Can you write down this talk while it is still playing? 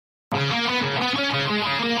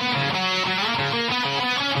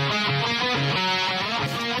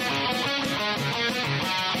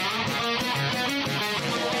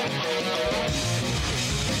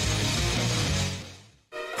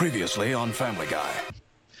Previously on Family Guy.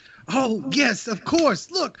 Oh, yes, of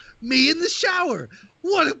course. Look, me in the shower.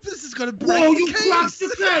 What if this is going to break Whoa, the you case? cracked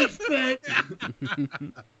the case, man.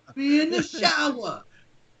 Be in the shower.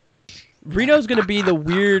 Reno's gonna be the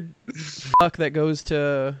weird fuck that goes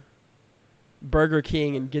to Burger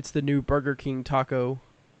King and gets the new Burger King taco.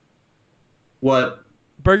 What?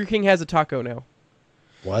 Burger King has a taco now.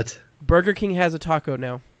 What? Burger King has a taco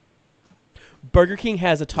now. Burger King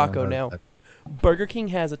has a taco now. Burger King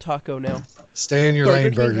has a taco now. Stay in your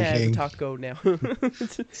lane, Burger has King. a taco now.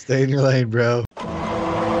 Stay in your lane, bro.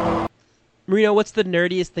 Reno, what's the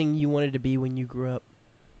nerdiest thing you wanted to be when you grew up?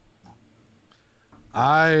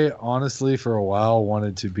 I honestly, for a while,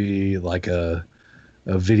 wanted to be like a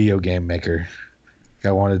video game maker.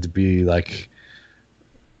 I wanted to be like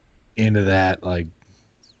into that, like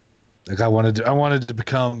I wanted to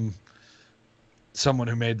become someone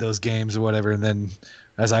who made those games or whatever. And then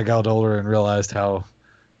as I got older and realized how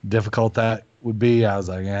difficult that would be, I was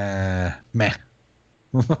like, meh.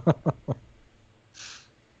 Mm-hmm.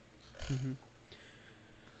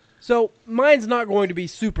 So, mine's not going to be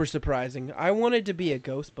super surprising. I wanted to be a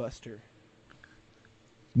Ghostbuster.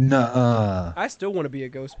 Nuh-uh. I still want to be a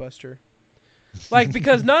Ghostbuster. Like,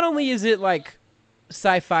 because not only is it, like,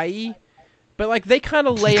 sci-fi-y, but, like, they kind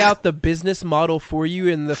of lay out the business model for you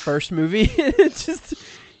in the first movie. It's just,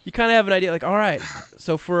 you kind of have an idea, like, all right,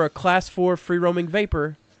 so for a Class 4 free-roaming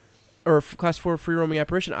vapor, or Class 4 free-roaming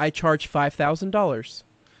apparition, I charge $5,000.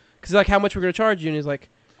 Because, like, how much we're going to charge you? And he's like,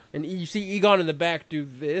 and you see Egon in the back do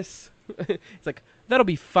this. It's like, that'll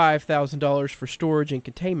be $5,000 for storage and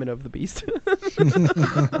containment of the beast.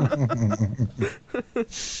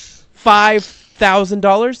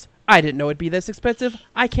 $5,000? I didn't know it'd be this expensive.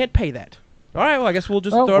 I can't pay that. All right, well, I guess we'll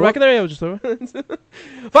just throw it back in there. We'll just throw it.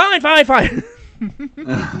 Fine.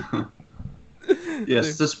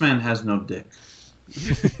 Yes, this man has no dick.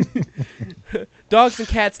 Dogs and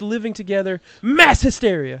cats living together. Mass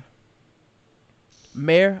hysteria.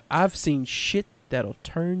 Mayor, I've seen shit that'll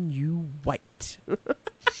turn you white.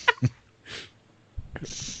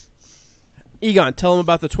 Egon, tell him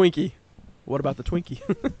about the Twinkie. What about the Twinkie?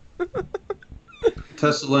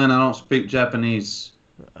 Tessalin, I don't speak Japanese.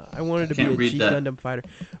 I wanted to Can't be a read G that. Gundam fighter.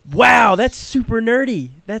 Wow, that's super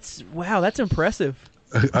nerdy. That's impressive.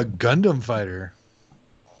 A Gundam fighter.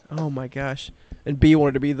 Oh my gosh. And B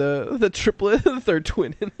wanted to be the triplet, the third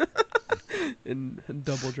twin in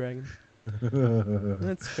Double Dragon.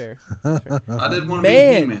 That's fair. I didn't want to be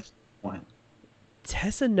Man. He-Man at this point.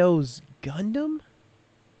 Tessa knows Gundam?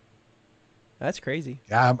 That's crazy.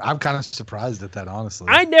 Yeah, I'm kind of surprised at that, honestly.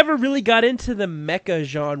 I never really got into the mecha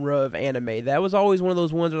genre of anime. That was always one of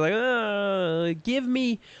those ones where like, give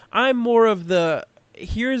me. I'm more of the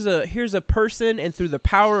here's a person, and through the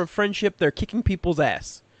power of friendship, they're kicking people's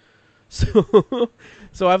ass. So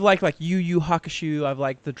I've liked like Yu Yu Hakusho. I've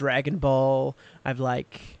liked the Dragon Ball. I've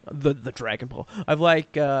liked the Dragon Ball. I've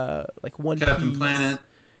liked One Captain Piece, Planet.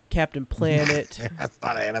 Captain Planet. That's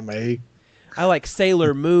not anime. I like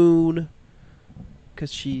Sailor Moon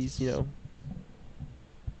because she's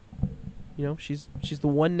she's the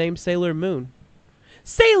one named Sailor Moon.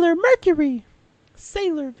 Sailor Mercury,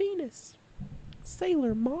 Sailor Venus,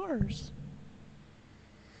 Sailor Mars.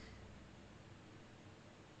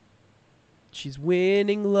 She's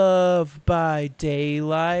winning love by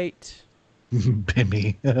daylight.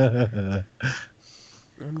 Bimmy.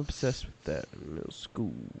 I'm obsessed with that in middle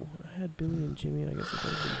school. I had Billy and Jimmy, and I guess I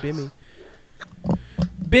thought Bimmy.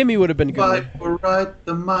 Bimmy would have been good. Fight for right,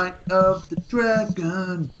 the might of the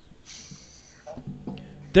dragon.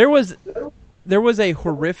 There was a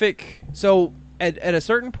horrific. So at a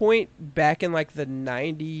certain point back in like the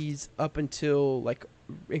 90s up until like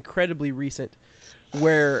incredibly recent,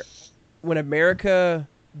 where when America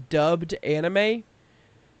dubbed anime,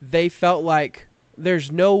 they felt like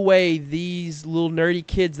there's no way these little nerdy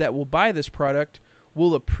kids that will buy this product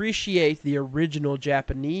will appreciate the original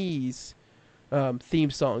Japanese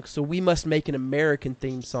theme song. So we must make an American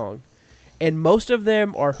theme song. And most of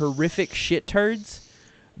them are horrific shit turds.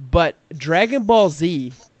 But Dragon Ball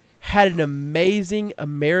Z had an amazing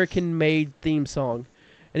American-made theme song.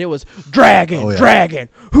 And it was Dragon, Dragon,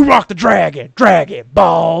 who rocked the dragon, Dragon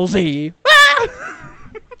Ball Z.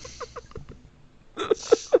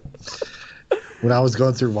 When I was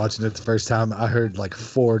going through watching it the first time, I heard like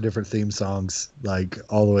 4 different theme songs, like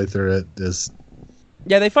all the way through it. Just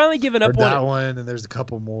Yeah, they finally given up heard on that it. one, and there's a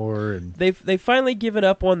couple more, and They finally given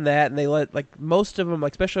up on that, and they let like most of them,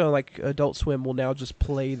 like especially on like Adult Swim, will now just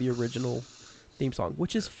play the original theme song,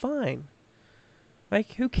 which is fine.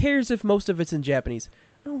 Like, who cares if most of it's in Japanese?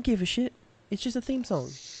 I don't give a shit. It's just a theme song.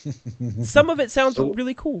 Some of it sounds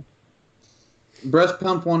really cool. Breast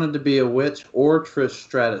Pump wanted to be a witch or Trish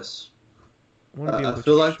Stratus. I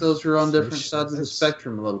feel like those are on different sides of the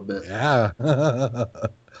spectrum a little bit. Yeah.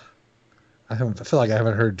 I feel like I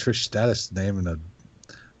haven't heard Trish Stratus' name in a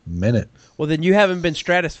minute. Well, then you haven't been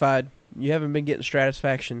stratified. You haven't been getting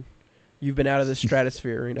stratisfaction. You've been out of the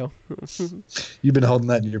stratosphere, you know. You've been holding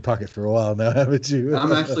that in your pocket for a while now, haven't you?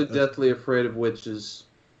 I'm actually deathly afraid of witches.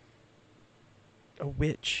 A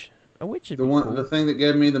witch. A witch would The be one, cool. the thing that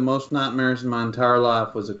gave me the most nightmares in my entire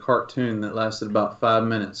life was a cartoon that lasted about 5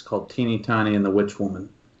 minutes called Teeny Tiny and the Witch Woman.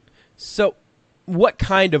 So, what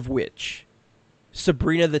kind of witch?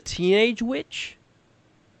 Sabrina the Teenage Witch?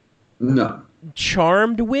 No.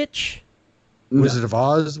 Charmed Witch? Wizard of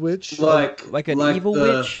Oz witch? Like an evil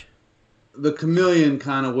witch? The chameleon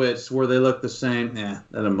kind of witch where they look the same.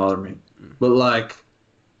 That doesn't bother me. But like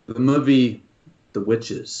the movie The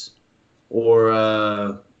Witches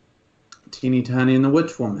or Teeny Tiny and the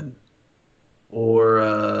Witch Woman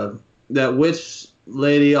or that witch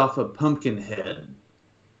lady off of Pumpkinhead.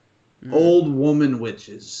 Old woman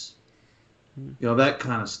witches. You know, that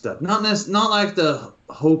kind of stuff. Not like the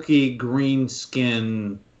hokey green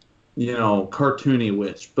skin, you know, cartoony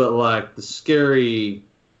witch, but like the scary,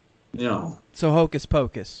 you know. So Hocus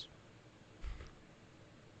Pocus.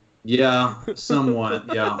 Yeah,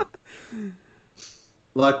 somewhat, yeah.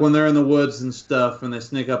 Like when they're in the woods and stuff and they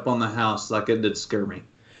sneak up on the house, like it did scare me.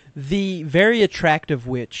 The very attractive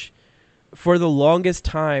witch. For the longest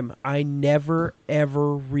time, I never,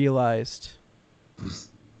 ever realized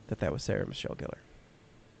that was Sarah Michelle Gellar.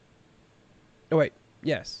 Oh, wait.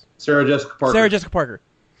 Yes. Sarah Jessica Parker. Sarah Jessica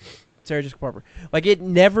Parker. Like, it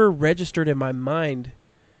never registered in my mind.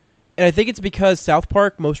 And I think it's because South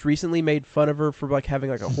Park most recently made fun of her for, like, having,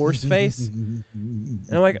 like, a horse face. And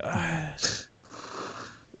I'm like,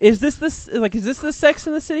 is this the Sex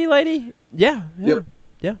in the City lady? Yeah. Yep.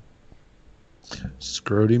 Yeah.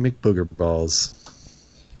 Scrody McBooger Balls.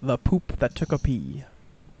 The Poop That Took a Pee.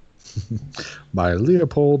 By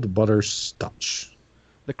Leopold Butterscotch.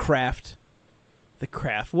 The Craft.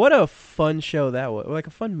 What a fun show that was. Like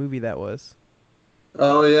a fun movie that was.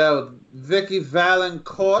 Oh, yeah, with Vicky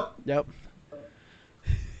Valancourt. Yep.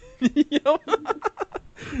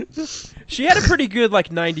 She had a pretty good, like,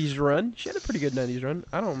 90s run.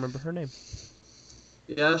 I don't remember her name.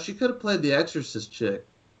 Yeah, she could have played the Exorcist chick.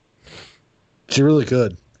 She really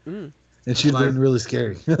could. Mm. And she'd been really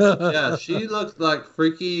scary. Yeah, she looked like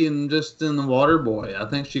freaky and just in the water boy. I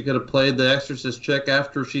think she could have played the Exorcist chick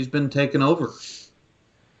after she's been taken over.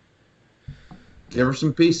 Give her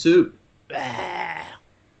some pea soup. I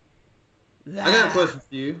got a question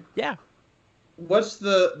for you. Yeah. What's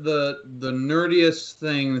the nerdiest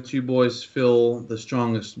thing that you boys feel the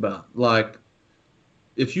strongest about? Like,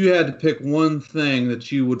 if you had to pick one thing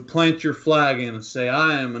that you would plant your flag in and say,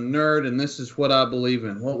 I am a nerd and this is what I believe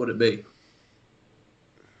in, what would it be?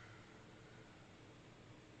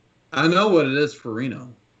 I know what it is for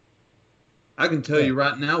Reno. I can tell you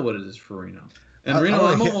right now what it is for Reno. And Reno,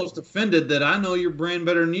 I'm almost offended that I know your brand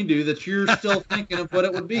better than you do, that you're still thinking of what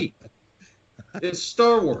it would be. It's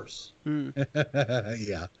Star Wars.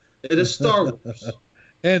 Yeah. It is Star Wars.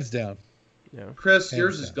 Hands down. Yeah. Chris,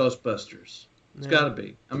 yours is Ghostbusters. It's got to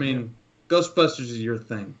be. I mean, Ghostbusters is your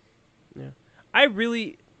thing. Yeah. I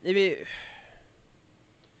really, if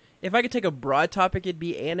I could take a broad topic, it'd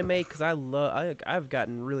be anime, because I've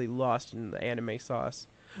gotten really lost in the anime sauce.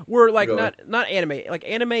 We're like not anime, like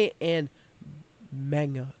anime and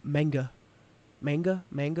manga,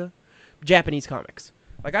 Japanese comics.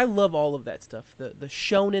 Like, I love all of that stuff. The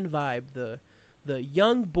shonen vibe, the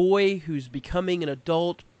young boy who's becoming an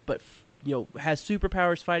adult but has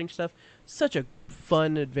superpowers, fighting stuff. Such a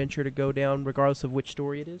fun adventure to go down, regardless of which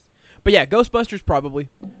story it is. But yeah, Ghostbusters probably,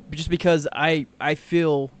 just because I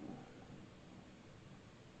feel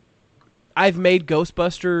I've made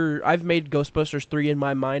Ghostbusters 3 in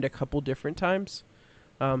my mind a couple different times.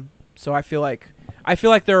 So I feel like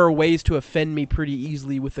there are ways to offend me pretty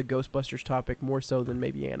easily with the Ghostbusters topic, more so than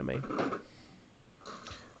maybe anime.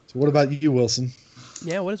 So what about you, Wilson?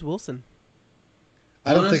 Yeah, what is Wilson?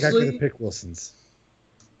 I don't think I could have picked Wilson's.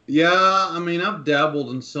 Yeah, I mean, I've dabbled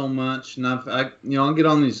in so much, and I'll get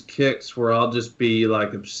on these kicks where I'll just be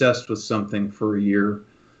like obsessed with something for a year.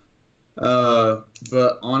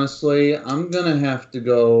 But honestly, I'm gonna have to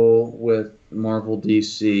go with Marvel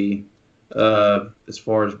DC. As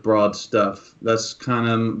far as broad stuff, that's kind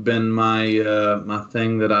of been my my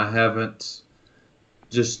thing that I haven't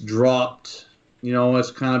just dropped.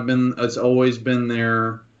 It's always been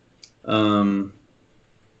there.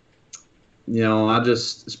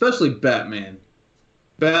 Especially Batman.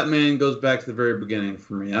 Batman goes back to the very beginning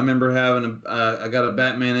for me. I remember having I got a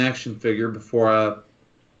Batman action figure before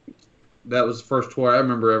that was the first toy I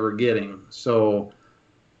remember ever getting. So,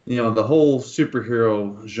 the whole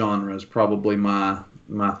superhero genre is probably my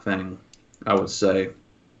thing, I would say.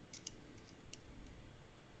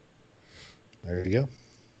 There you go.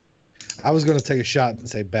 I was going to take a shot and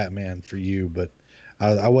say Batman for you, but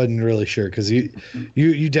I wasn't really sure because you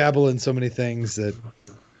dabble in so many things that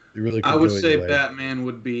you really. I would say Batman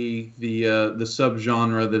would be the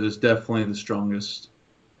subgenre that is definitely the strongest.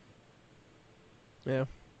 Yeah.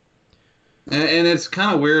 And it's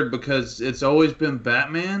kind of weird because it's always been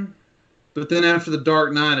Batman, but then after the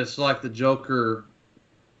Dark Knight, it's like the Joker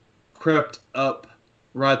crept up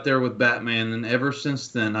right there with Batman, and ever since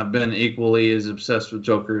then, I've been equally as obsessed with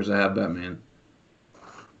Joker as I have Batman.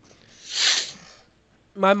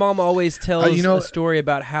 My mom always tells a story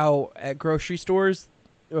about how at grocery stores,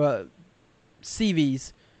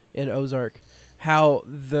 CV's in Ozark, how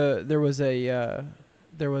there was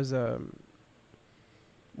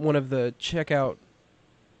one of the checkout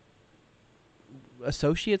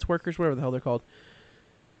associates, workers, whatever the hell they're called,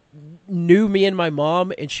 knew me and my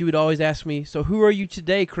mom, and she would always ask me, "So who are you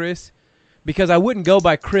today, Chris?" Because I wouldn't go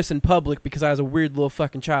by Chris in public because I was a weird little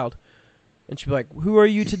fucking child. And she'd be like, "Who are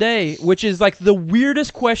you today?" Which is like the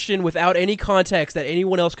weirdest question without any context that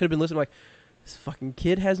anyone else could have been listening. Like, this fucking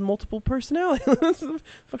kid has multiple personalities.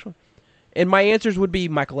 And my answers would be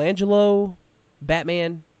Michelangelo,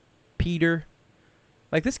 Batman, Peter.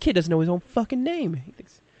 Like, this kid doesn't know his own fucking name.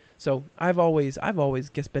 So I've always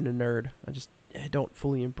guess been a nerd. I don't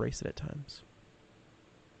fully embrace it at times.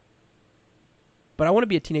 But I want to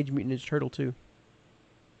be a Teenage Mutant Ninja Turtle too.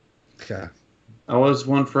 Yeah. I was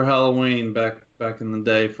one for Halloween back in the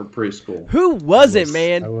day for preschool. Who wasn't,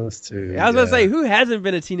 man? I was too. I was gonna say, who hasn't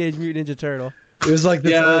been a Teenage Mutant Ninja Turtle? It was like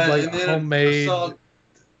the old, homemade. Go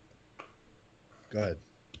ahead.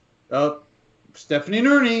 Stephanie and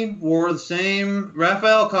Ernie wore the same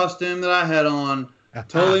Raphael costume that I had on.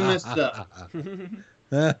 Totally messed up.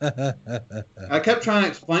 I kept trying to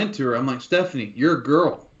explain to her. I'm like, Stephanie, you're a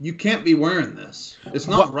girl. You can't be wearing this. It's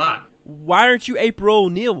not right. Why aren't you April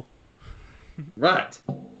O'Neil? Right.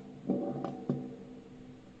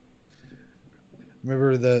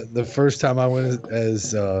 Remember the first time I went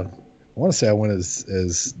as I want to say I went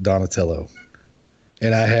as Donatello,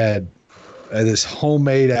 and I had this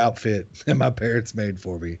homemade outfit that my parents made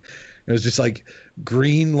for me. It was just like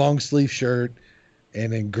green long sleeve shirt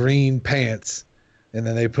and then green pants, and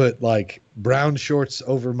then they put like brown shorts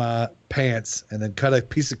over my pants and then cut a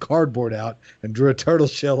piece of cardboard out and drew a turtle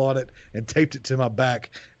shell on it and taped it to my back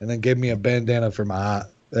and then gave me a bandana for my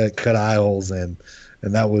eye, cut eye holes in.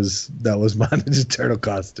 And that was my Ninja Turtle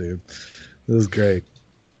costume. It was great.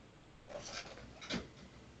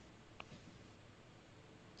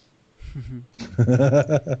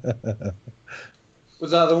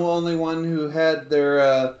 Was I the only one who had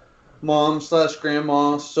their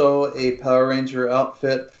mom/grandma sew a Power Ranger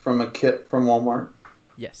outfit from a kit from Walmart?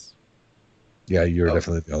 Yes. Yeah, you were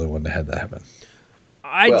definitely the only one that had that happen.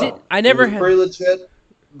 I never had. Pretty legit,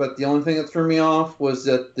 but the only thing that threw me off was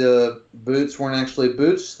that the boots weren't actually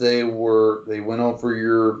boots. They went over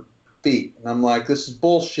your feet, and I'm like, this is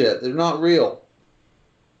bullshit. They're not real.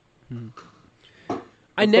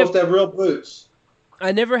 I supposed to have real boots.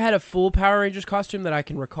 I never had a full Power Rangers costume that I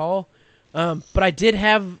can recall, but I did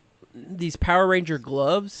have these Power Ranger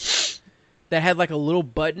gloves that had like a little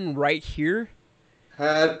button right here.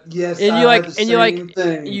 Yes, and you like, and you like,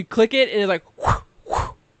 you click it, and it's like,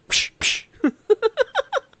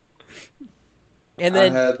 and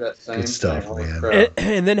then I had that same good stuff, thing. man.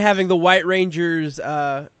 And then having the White Rangers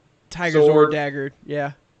Tiger Zord dagger,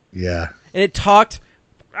 yeah, and it talked.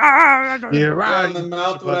 Yeah, right. And the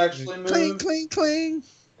mouth would actually move. Cling, cling, cling.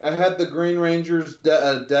 I had the Green Ranger's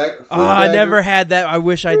dagger. I never had that. I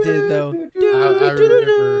wish I did though.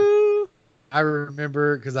 I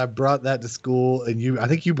remember because I brought that to school, and I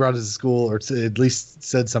think you brought it to school, or at least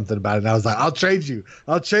said something about it. And I was like, "I'll trade you."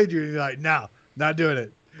 And you're like, "No, not doing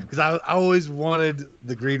it," because I always wanted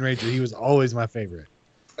the Green Ranger. He was always my favorite.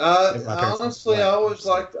 Honestly, I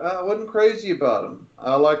wasn't crazy about him.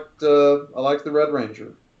 I liked the Red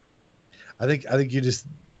Ranger. I think you just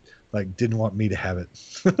like didn't want me to have it.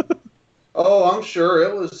 Oh, I'm sure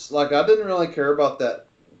it was like I didn't really care about that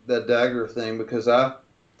dagger thing because I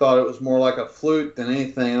thought it was more like a flute than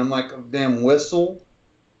anything. And I'm like, a damn whistle,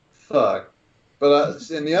 fuck. But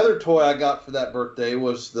and the other toy I got for that birthday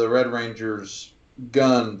was the Red Ranger's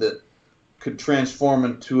gun that could transform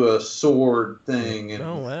into a sword thing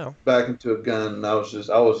and back into a gun. I was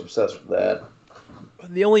obsessed with that.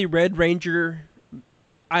 The only Red Ranger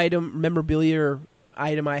memorabilia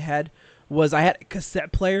item I had was I had a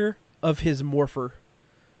cassette player of his Morpher.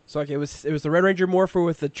 So like it was the Red Ranger Morpher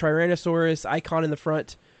with the Tyrannosaurus icon in the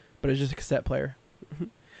front, but it was just a cassette player.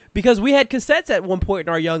 Because we had cassettes at one point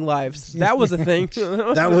in our young lives. That was a thing.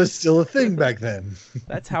 That was still a thing back then.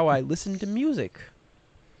 That's how I listened to music.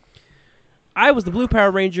 I was the blue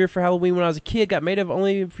Power Ranger for Halloween when I was a kid. Got made of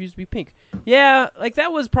only refused to be pink. Yeah, like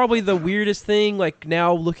that was probably the weirdest thing. Like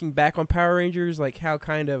now looking back on Power Rangers, like how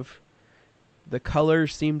kind of the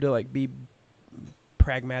colors seem to like be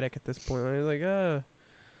pragmatic at this point. Like,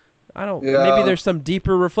 I don't. Yeah. Maybe there's some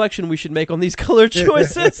deeper reflection we should make on these color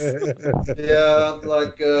choices. Yeah,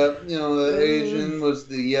 like the Asian was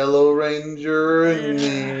the Yellow Ranger, and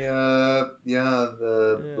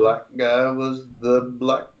the black guy was the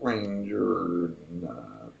Black Ranger.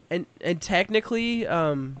 And technically,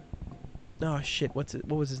 oh shit, what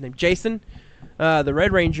was his name? Jason, the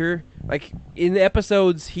Red Ranger. Like in the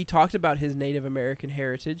episodes, he talked about his Native American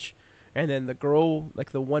heritage. And then the girl,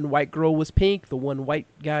 like the one white girl was pink, the one white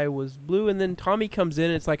guy was blue, and then Tommy comes in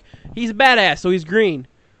and it's like, he's a badass, so he's green.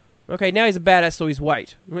 Okay, now he's a badass, so he's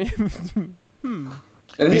white. And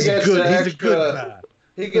He's a good guy.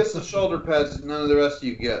 He gets the shoulder pads that none of the rest of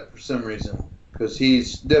you get for some reason. Because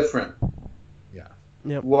he's different. Yeah.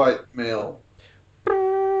 Yep. White male.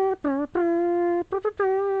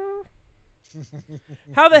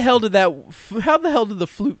 How the hell did the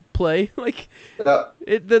flute play? Like, Yeah,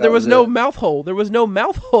 there was no it. mouth hole. There was no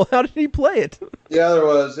mouth hole. How did he play it? Yeah, there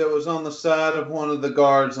was. It was on the side of one of the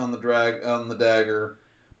guards on the dagger.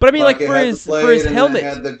 But I mean, like it for had his the blade, and helmet. it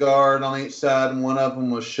had the guard on each side, and one of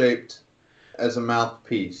them was shaped as a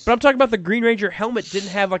mouthpiece. But I'm talking about the Green Ranger helmet didn't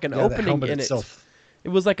have like an Yeah, the opening helmet in itself. it.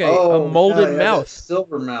 It was like a molded yeah, mouth. that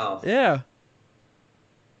silver mouth. Yeah.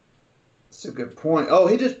 That's a good point. Oh,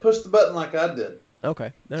 he just pushed the button like I did.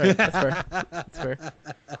 Okay. All right. That's fair. That's fair.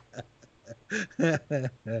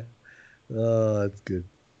 Oh, that's good.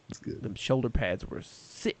 That's good. Them shoulder pads were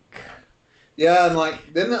sick. Yeah, and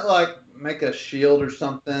like, didn't it like make a shield or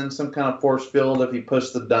something, some kind of force field if he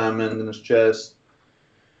pushed the diamond in his chest?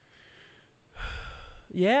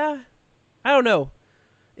 Yeah. I don't know.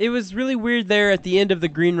 It was really weird there at the end of the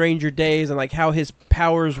Green Ranger days and like how his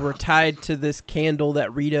powers were tied to this candle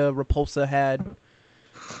that Rita Repulsa had. And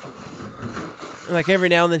like every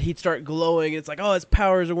now and then he'd start glowing. It's like, oh, his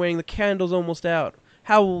powers are waning. The candle's almost out.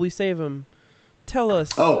 How will we save him? Tell us.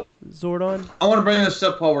 Oh, Zordon. I want to bring this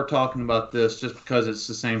up while we're talking about this, just because it's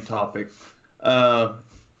the same topic. Me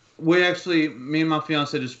and my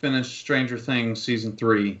fiance just finished Stranger Things season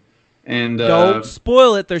 3, and Don't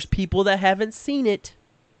spoil it. There's people that haven't seen it.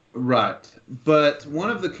 right. But one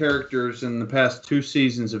of the characters in the past 2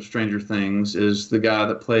 seasons of Stranger Things is the guy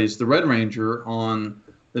that plays the Red Ranger on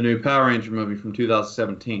the new Power Ranger movie from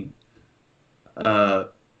 2017.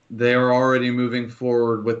 They are already moving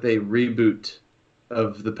forward with a reboot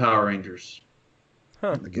of the Power Rangers.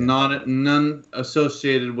 Huh. Again. None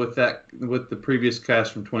associated with the previous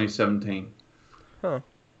cast from 2017. Huh.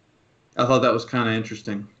 I thought that was kind of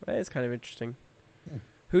interesting. That is kind of interesting.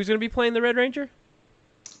 Who's going to be playing the Red Ranger?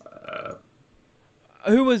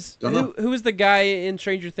 Who was the guy in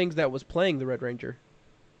Stranger Things that was playing the Red Ranger?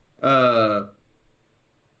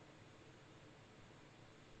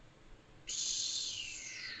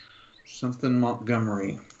 Something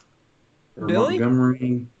Montgomery. Or Billy?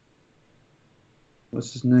 Montgomery.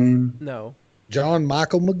 What's his name? No. John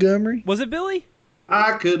Michael Montgomery? Was it Billy?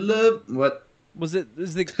 I could love what? Was it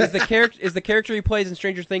is the character he plays in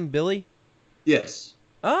Stranger Things Billy? Yes.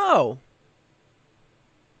 Oh.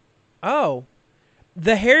 Oh.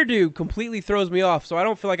 The hairdo completely throws me off, so I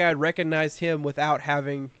don't feel like I'd recognize him without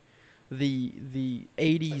having the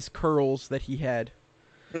 80s curls that he had.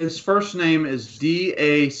 His first name is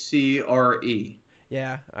D-A-C-R-E.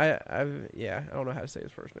 Yeah, I don't know how to say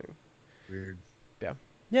his first name. Weird.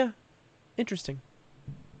 Yeah. Interesting.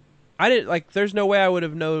 I didn't there's no way I would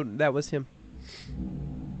have known that was him.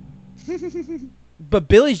 But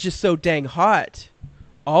Billy's just so dang hot.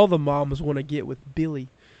 All the moms want to get with Billy.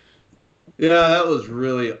 Yeah, that was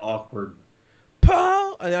really awkward.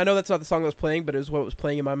 Paul, and I know that's not the song that was playing, but it was what was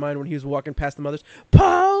playing in my mind when he was walking past the mothers.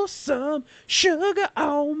 Pour some sugar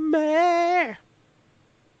on me.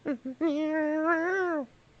 I'm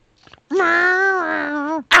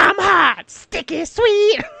hot, sticky,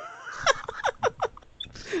 sweet.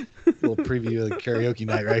 Little preview of the karaoke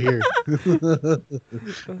night right here.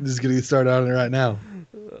 I'm just gonna get started on it right now.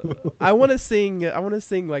 I want to sing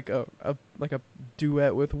like a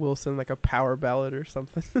duet with Wilson, like a power ballad or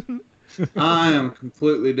something, I am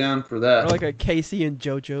completely down for that. or like a Casey and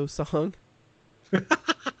JoJo song.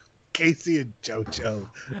 Casey and JoJo.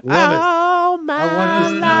 Love Oh my I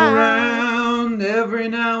want to life. Around around. Every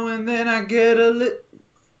now and then I get a lit.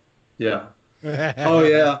 Yeah. Oh,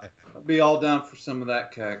 yeah. I'll be all down for some of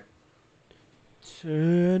that cack.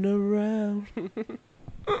 Turn around. And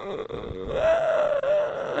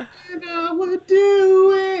I would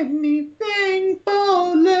do anything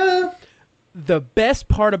for love. The best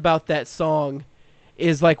part about that song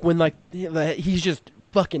is like when like he's just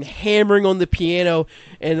fucking hammering on the piano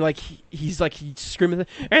and like he's screaming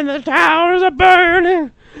and the towers are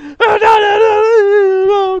burning.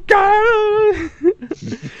 Oh, God.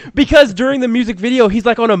 Because during the music video he's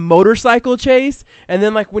like on a motorcycle chase, and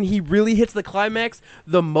then like when he really hits the climax,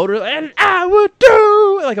 the motor and I would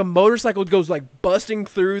do like a motorcycle goes like busting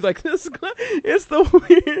through like this. It's the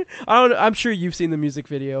weird. I'm sure you've seen the music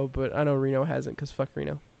video, but I know Reno hasn't because fuck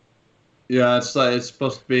Reno. Yeah, it's like it's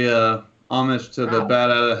supposed to be a homage to the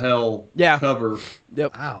Bat Out of Hell cover.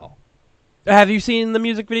 Yep. Wow. Have you seen the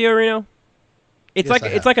music video, Reno? It's Yes,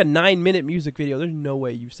 it's like a 9-minute music video. There's no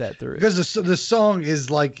way you sat through it. Because the song is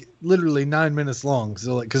like literally 9 minutes long.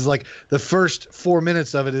 So like, because like the first 4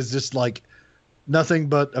 minutes of it is just like nothing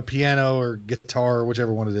but a piano or guitar or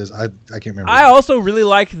whichever one it is. I can't remember. I also really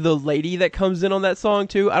like the lady that comes in on that song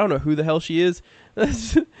too. I don't know who the hell she is. I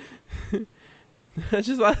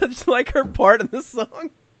just like her part in the song.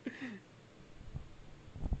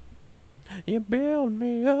 You build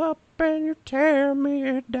me up and you tear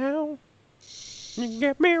me down. You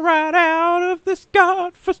get me right out of this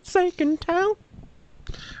godforsaken town.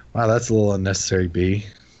 Wow, that's a little unnecessary, B.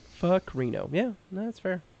 Fuck Reno. Yeah, no, that's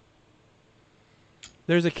fair.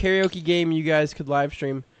 There's a karaoke game you guys could live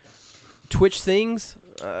stream. Twitch Things.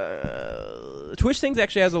 Twitch Things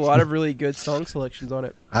actually has a lot of really good song selections on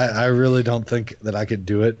it. I really don't think that I could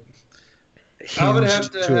do it. I would have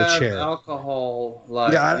Hinged to a have chair. alcohol.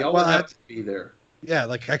 Like, Yeah, y'all would have to be there. Yeah,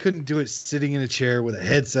 like I couldn't do it sitting in a chair with a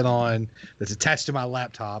headset on that's attached to my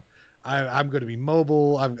laptop. I'm going to be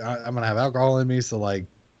mobile. I'm going to have alcohol in me, so like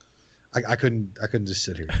I couldn't just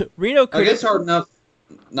sit here. Reno could. I guess hard enough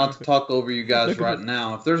not to talk over you guys right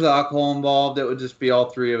now. If there's alcohol involved, it would just be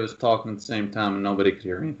all three of us talking at the same time and nobody could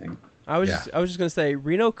hear anything. I was just gonna say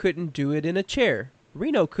Reno couldn't do it in a chair.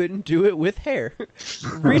 Reno couldn't do it with hair.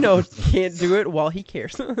 Reno can't do it while he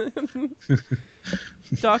cares.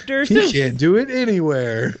 Doctor He Seuss. can't do it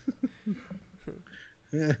anywhere.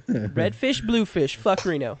 Red fish, blue fish. Fuck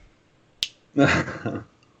Reno.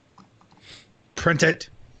 Print it.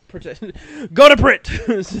 Go to print.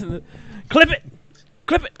 Clip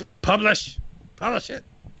it. Publish it.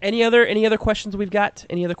 Any other questions we've got?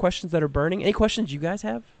 Any other questions that are burning? Any questions you guys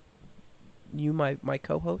have? You, my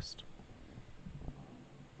co-host.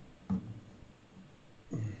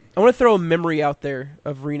 I want to throw a memory out there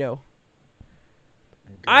of Reno.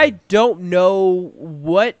 I don't know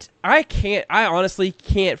what I honestly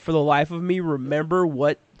can't for the life of me remember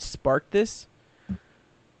what sparked this.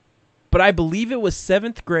 But I believe it was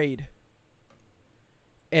 7th grade.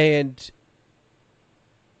 And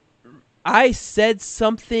I said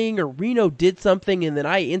something or Reno did something and then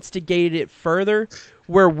I instigated it further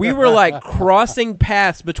where we were like crossing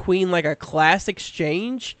paths between like a class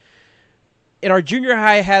exchange. And our junior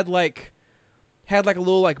high had like a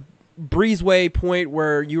little like breezeway point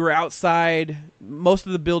where you were outside. Most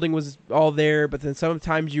of the building was all there, but then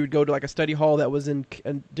sometimes you would go to like a study hall that was in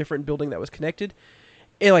a different building that was connected.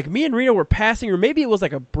 And like me and Reno were passing, or maybe it was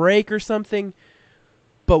like a break or something.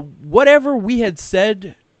 But whatever we had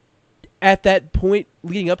said at that point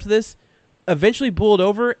leading up to this eventually boiled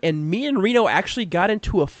over, and me and Reno actually got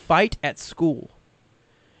into a fight at school.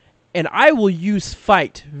 And I will use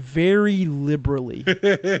fight very liberally.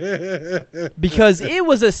 Because it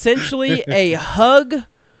was essentially a hug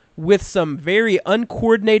with some very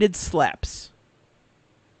uncoordinated slaps.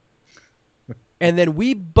 And then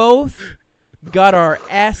we both got our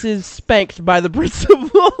asses spanked by the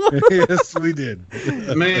principal. Yes, we did.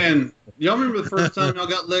 Man, y'all remember the first time y'all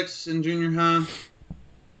got licks in junior high?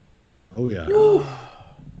 Oh yeah. Woo.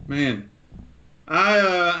 Man,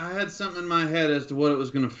 I had something in my head as to what it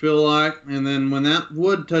was going to feel like, and then when that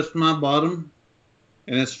wood touched my bottom,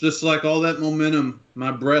 and it's just like all that momentum,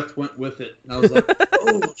 my breath went with it. And I was like,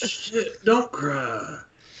 oh shit, don't cry.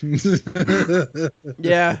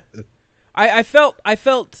 Yeah. I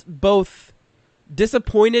felt both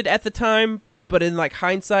disappointed at the time, but in like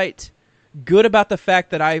hindsight, good about the fact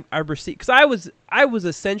that I received, because I was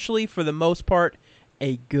essentially for the most part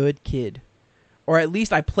a good kid, or at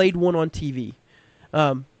least I played one on TV.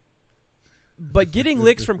 But getting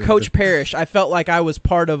licks from Coach Parrish, I felt like I was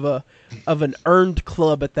part of an earned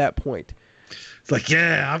club at that point. It's like,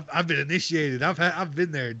 yeah, I've been initiated. I've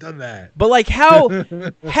been there, done that. But like how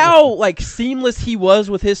like seamless he was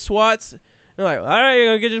with his swats. They're like, all right, you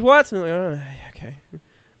gonna get your Watts? I'm like, oh, okay.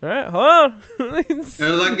 All right, hold on. It was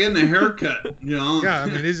like getting a haircut, you know? Yeah, I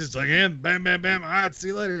mean, it's just like, and bam, bam, bam. All right, see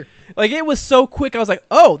you later. Like, it was so quick. I was like,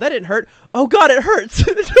 oh, that didn't hurt. Oh, God, it hurts.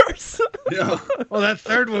 It hurts. Yeah. Oh, that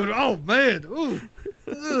third one. Oh, man. Ooh.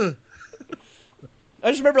 Ugh. I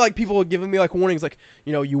just remember, like, people giving me, like, warnings, like,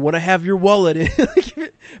 you know, you want to have your wallet in.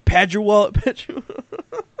 Pad your wallet. Pad your...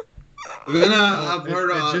 Then I've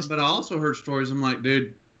heard, just- but I also heard stories. I'm like,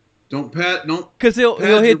 dude, don't Because he'll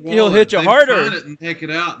pad hit your wallet. hit you They harder. find it and take it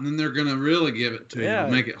out, and then they're gonna really give it to Yeah.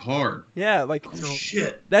 you, make it hard. Yeah, like, Oh,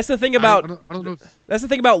 shit. that's the thing about... I don't know. That's the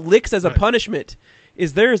thing about licks as a Right. punishment,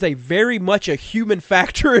 is there is a very much a human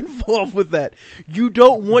factor involved with that. You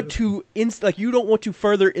don't want to you don't want to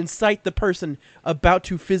further incite the person about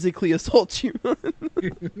to physically assault you.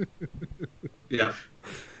 Yeah.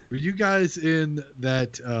 Were you guys in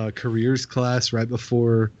that careers class right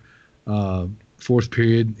before fourth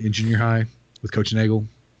period in junior high with Coach Nagel?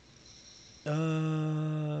 I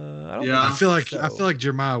don't Yeah. I feel like so.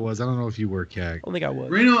 Jeremiah was. I don't know if you were, Cag. I don't think I was.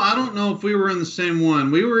 Reno, I don't know if we were in the same one.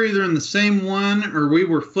 We were either in the same one or we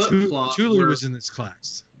were flip-flop. Julie was in this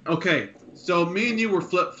class. Okay, so me and you were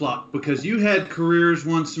flip-flop because you had careers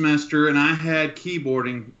one semester and I had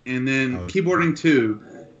keyboarding, and then keyboarding 2,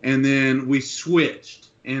 and then we switched,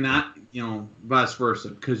 and vice versa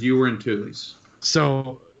because you were in Thule's.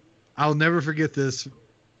 So I'll never forget this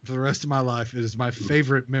for the rest of my life. It is my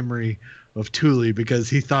favorite memory of Thule because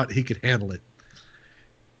he thought he could handle it.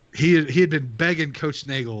 He had been begging Coach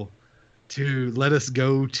Nagel to let us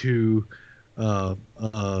go to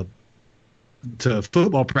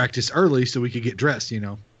football practice early so we could get dressed, you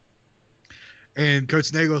know. And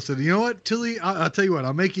Coach Nagel said, "You know what, Thule, I'll tell you what,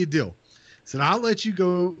 I'll make you a deal." He said, "I'll let you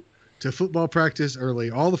go to football practice early,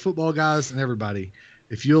 all the football guys and everybody,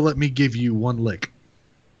 if you'll let me give you one lick."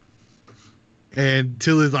 And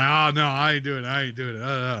Tilly's like, "Oh no, I ain't doing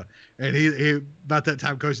it. And he about that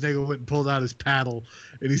time, Coach Nagel went and pulled out his paddle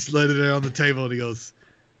and he slid it there on the table and he goes,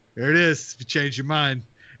 "There it is. If you change your mind."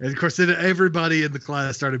 And of course, then everybody in the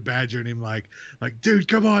class started badgering him like, "Dude,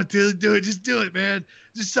 come on, Tilly, do it. Just do it, man.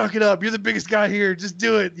 Just suck it up. You're the biggest guy here. Just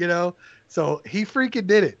do it, you know." So he freaking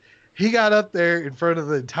did it. He got up there in front of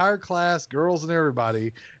the entire class, girls and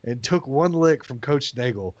everybody, and took one lick from Coach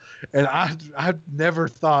Nagel. And I never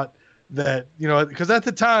thought that, you know, because at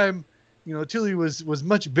the time, you know, Tilly was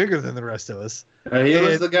much bigger than the rest of us. He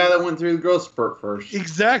was the guy that went through the growth spurt first.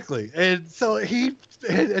 Exactly. And so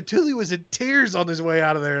Tilly was in tears on his way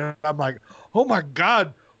out of there. And I'm like, oh my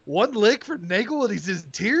God, one lick for Nagel and he's in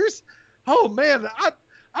tears? Oh man, I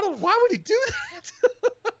don't, why would he do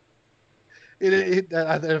that?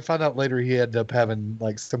 I found out later he ended up having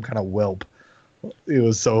like some kind of whelp. It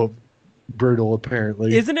was so brutal,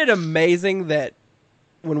 apparently. Isn't it amazing that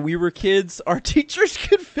when we were kids, our teachers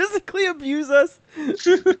could physically abuse us?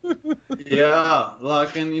 Yeah,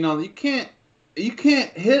 like, and you know, you can't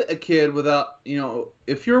hit a kid without, you know,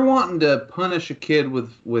 if you're wanting to punish a kid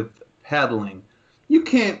with paddling, you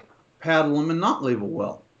can't paddle him and not leave a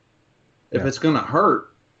welt. If it's gonna hurt,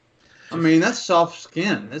 I mean, that's soft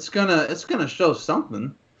skin. It's gonna show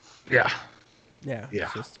something. Yeah. Yeah. Yeah.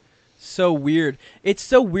 It's just so weird. It's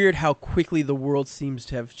so weird how quickly the world seems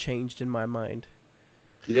to have changed in my mind.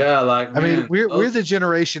 Yeah, like, I mean, man, we're the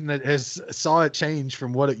generation that has saw it change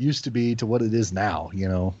from what it used to be to what it is now, you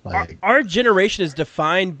know. Like Our generation is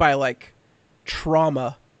defined by like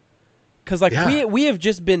trauma. Cuz like we have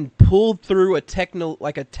just been pulled through a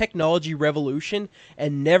technology revolution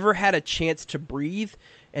and never had a chance to breathe,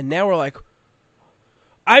 and now we're like,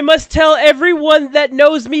 I must tell everyone that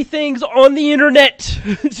knows me things on the internet.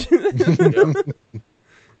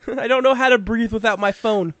 I don't know how to breathe without my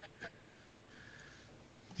phone.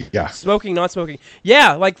 yeah. Smoking, not smoking.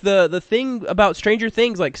 Yeah, like the thing about Stranger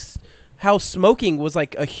Things, like how smoking was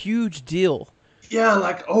like a huge deal. yeah,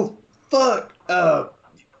 like, oh fuck,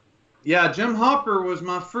 yeah, Jim Hopper was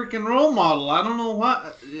my freaking role model. I don't know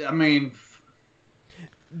why. I mean,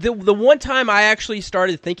 The one time I actually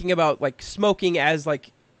started thinking about like smoking as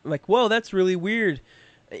like whoa, that's really weird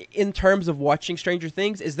in terms of watching Stranger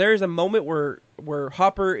Things is there's a moment where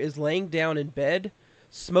Hopper is laying down in bed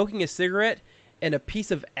smoking a cigarette and a piece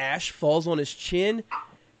of ash falls on his chin,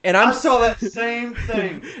 and I saw that same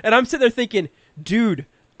thing. and I'm sitting there thinking, dude,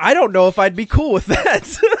 I don't know if I'd be cool with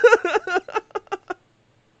that.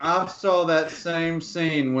 I saw that same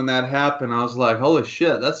scene when that happened. I was like, holy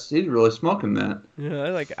shit, he's really smoking that. Yeah,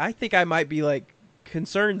 like I think I might be like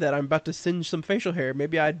concerned that I'm about to singe some facial hair.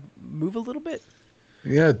 Maybe I'd move a little bit.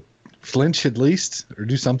 Yeah. Flinch at least or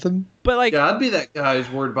do something. But like, Yeah, I'd be that guy who's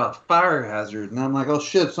worried about fire hazard, and I'm like, oh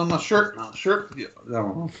shit, it's on my shirt. No, shirt. Yeah,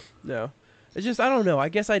 no. no. It's just I don't know. I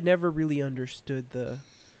guess I never really understood the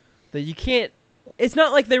you can't. It's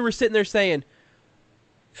not like they were sitting there saying,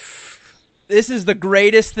 "This is the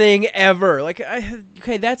greatest thing ever." Like,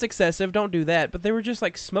 okay, that's excessive. Don't do that. But they were just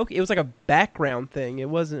like smoking. It was like a background thing. It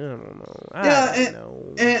wasn't. I don't know. I don't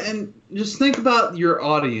know. And just think about your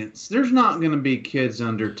audience. There's not going to be kids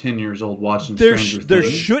under 10 years old watching Stranger Things. There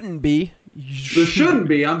shouldn't be. There shouldn't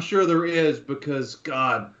be. I'm sure there is because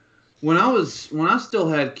God. When I still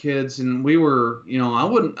had kids and we were,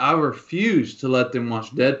 I refused to let them watch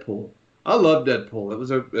Deadpool. I love Deadpool. It was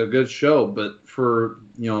a good show, but for,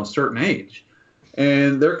 a certain age.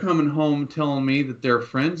 And they're coming home telling me that their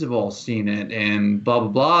friends have all seen it and blah, blah,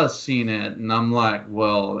 blah has seen it. And I'm like,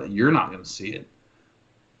 well, you're not going to see it.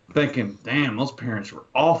 Thinking, damn, those parents were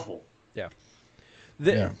awful. Yeah.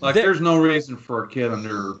 There's no reason for a kid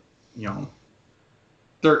under,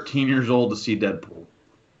 13 years old to see Deadpool.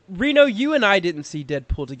 Reno, you and I didn't see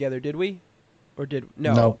Deadpool together, did we? Or did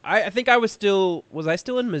no? I think I was still. Was I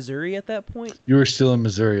still in Missouri at that point? You were still in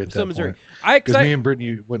Missouri at that point. Because me and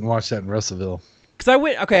Brittany wouldn't watch that in Russellville. Because I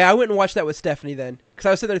went and watched that with Stephanie then. Because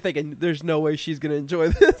I was sitting there thinking, "There's no way she's gonna enjoy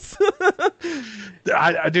this."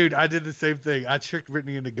 I did the same thing. I tricked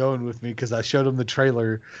Brittany into going with me because I showed him the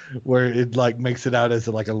trailer where it like makes it out as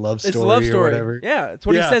a love story. It's a love story or whatever. Yeah, it's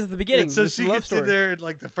what he says at the beginning. And so she gets in there and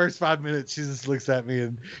like the first 5 minutes, she just looks at me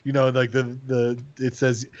and like the it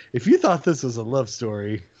says, "If you thought this was a love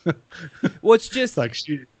story." Well, it's just like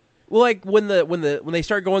she. Well, like when they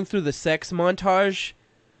start going through the sex montage,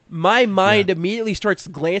 my mind immediately starts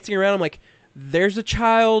glancing around. I'm like, there's a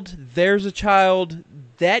child.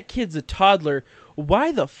 That kid's a toddler.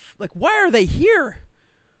 Why why are they here?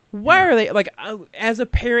 Why are they as a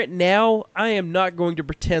parent now, I am not going to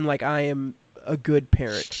pretend like I am a good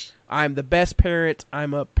parent. I'm the best parent.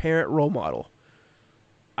 I'm a parent role model.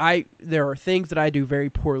 There are things that I do very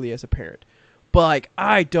poorly as a parent. But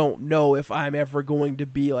I don't know if I'm ever going to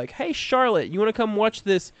be like, "Hey Charlotte, you want to come watch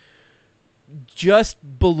this just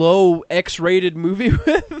below X-rated movie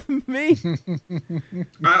with me?"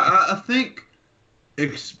 I think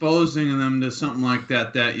exposing them to something like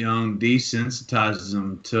that young desensitizes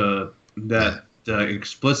them to that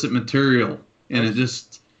explicit material, and it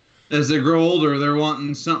just, as they grow older, they're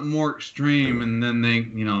wanting something more extreme, and then they,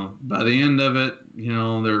 by the end of it,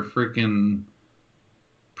 they're freaking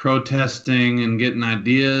protesting and getting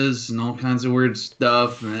ideas and all kinds of weird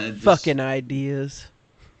stuff. And fucking ideas.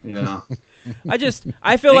 Yeah.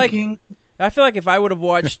 I feel like if I would have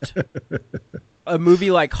watched a movie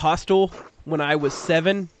like Hostel when I was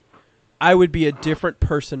 7, I would be a different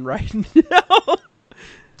person right now.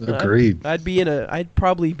 Agreed. I'd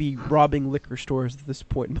probably be robbing liquor stores at this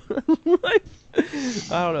point in my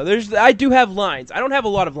life. I don't know. I do have lines. I don't have a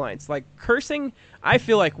lot of lines. Like cursing, I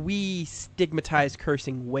feel like we stigmatize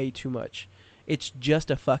cursing way too much. It's just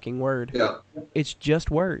a fucking word. Yeah. It's just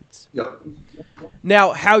words. Yeah.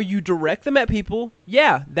 Now, how you direct them at people,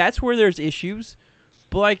 yeah, that's where there's issues.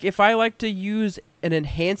 But like if I like to use an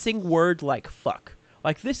enhancing word like fuck,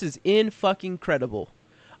 like this is fucking credible.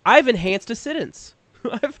 I've enhanced a sentence.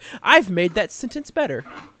 I've made that sentence better.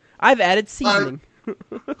 I've added seasoning.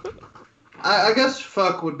 I guess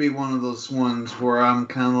fuck would be one of those ones where I'm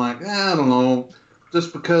kind of like, I don't know,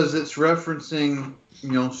 just because it's referencing,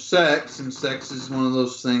 sex, and sex is one of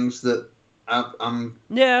those things that I'm.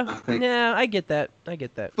 Yeah, I think. Yeah, I get that.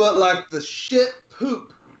 But like the shit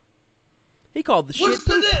poop. He called the shit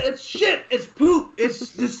poop. It's shit. It's poop. It's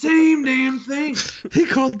the same damn thing. He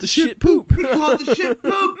called the shit poop. He called the shit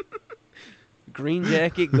poop. Green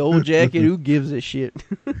jacket, gold jacket, who gives a shit?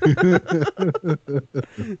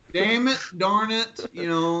 Damn it, darn it,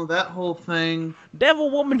 that whole thing.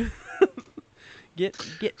 Devil woman.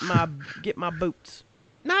 get my boots.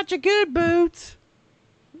 Not your good boots.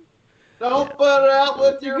 Don't put it out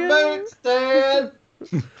with your boots, Dad.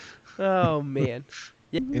 Oh man.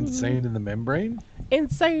 Insane in the membrane?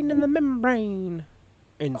 Insane in the membrane.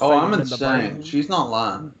 I'm insane. She's not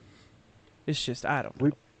lying. It's just, I don't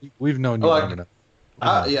know. We've known you long enough.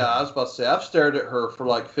 I was about to say, I've stared at her for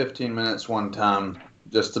like 15 minutes one time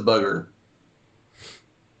just to bug her.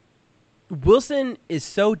 Wilson is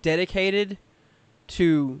so dedicated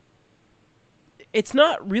to... It's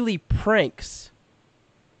not really pranks.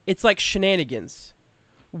 It's like shenanigans.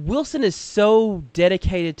 Wilson is so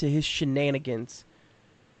dedicated to his shenanigans.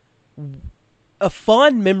 A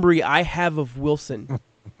fond memory I have of Wilson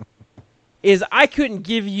is I couldn't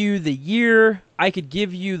give you the year. I could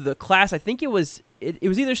give you the class. I think it was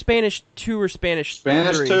either Spanish 2 or Spanish 3.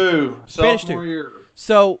 Spanish 2. Sophomore year.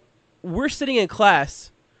 So we're sitting in class.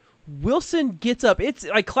 Wilson gets up. It's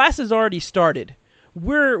like class has already started.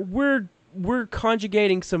 We're we're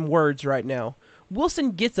conjugating some words right now.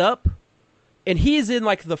 Wilson gets up, and he is in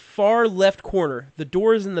like the far left corner. The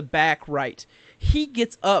door is in the back right. He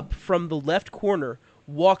gets up from the left corner,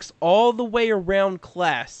 walks all the way around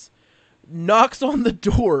class, knocks on the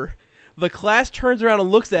door. The class turns around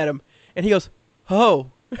and looks at him, and he goes,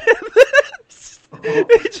 "Oh."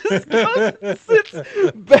 He just goes and sits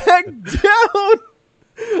back down.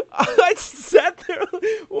 I sat there,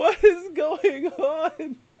 what is going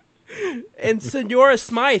on? And Senora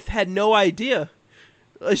Smythe had no idea.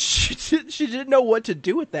 She didn't know what to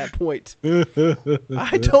do at that point.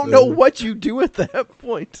 I don't know what you do at that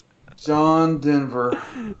point. John Denver.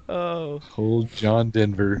 Oh, Old John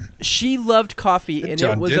Denver. she loved coffee, and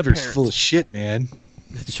John it was Denver's apparent. full of shit, man.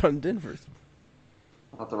 John Denver's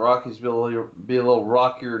Thought the Rockies be a little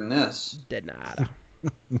rockier than this. dead nada.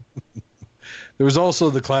 There was also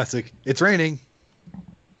the classic, "It's raining."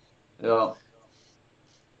 Yeah.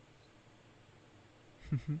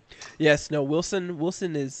 Yes, no,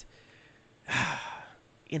 Wilson is,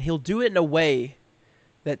 and he'll do it in a way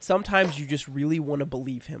that sometimes you just really want to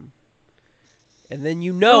believe him, and then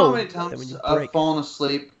you You know how many that when times you I've break. fallen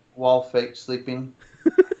asleep while fake sleeping?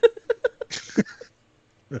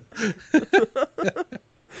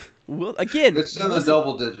 Again, It's in the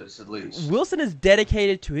double digits at least. Wilson is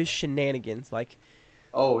dedicated to his shenanigans.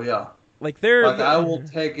 Oh yeah. They're Like I will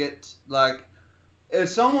take it. Like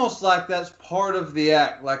it's almost like that's part of the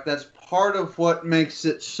act. Like that's part of what makes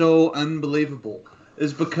it so unbelievable.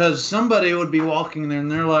 Is because somebody would be walking there and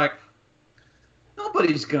they're like,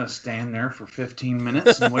 nobody's gonna stand there for 15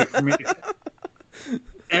 minutes and wait for me to.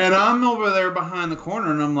 And I'm over there behind the corner,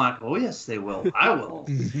 and I'm like, "Oh yes, they will. I will."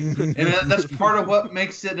 And that's part of what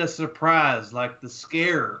makes it a surprise, like the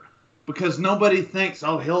scare, because nobody thinks,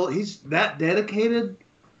 "Oh, he's that dedicated."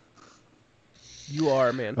 You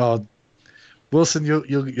are, man. Oh, Wilson,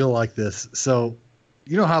 you'll like this. So,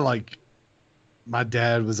 you know how like my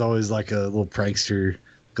dad was always like a little prankster,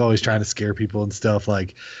 always trying to scare people and stuff,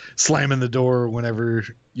 like slamming the door whenever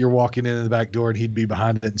you're walking in the back door, and he'd be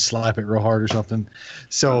behind it and slap it real hard or something.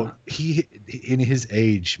 So he, in his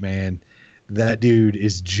age, man, that dude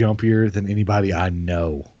is jumpier than anybody I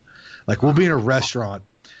know. Like we'll be in a restaurant,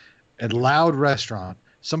 a loud restaurant.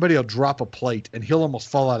 Somebody will drop a plate and he'll almost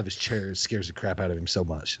fall out of his chair. It scares the crap out of him so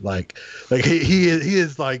much. Like he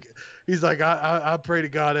is like, he's like, I pray to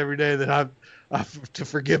God every day that I to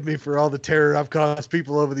forgive me for all the terror I've caused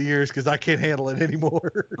people over the years, because I can't handle it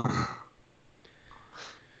anymore.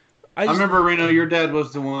 I remember, Reno, your dad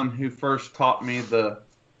was the one who first taught me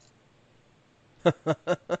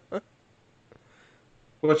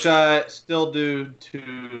which I still do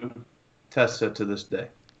to Tessa to this day.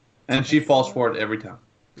 And she falls for it every time.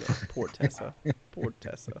 Yeah, poor Tessa. Poor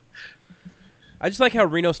Tessa. I just like how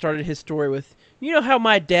Reno started his story with, you know how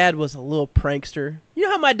my dad was a little prankster? You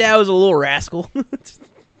know how my dad was a little rascal?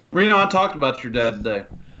 Reno, I talked about your dad today.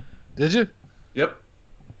 Did you? Yep.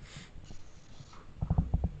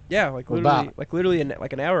 Yeah, What literally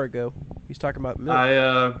an hour ago. He's talking about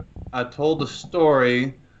milk. I told a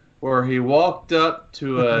story where he walked up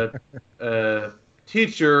to a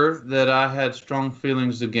teacher that I had strong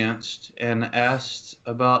feelings against and asked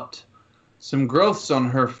about some growths on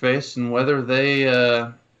her face and whether they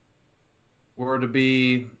were to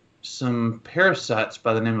be some parasites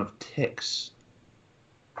by the name of ticks.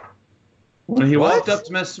 When he walked up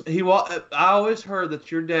to I always heard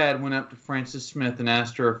that your dad went up to Frances Smith and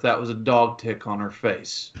asked her if that was a dog tick on her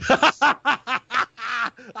face.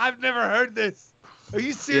 I've never heard this. Are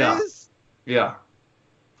you serious? Yeah.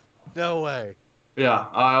 No way. Yeah,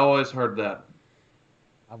 I always heard that.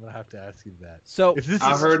 I'm gonna have to ask you that. So If this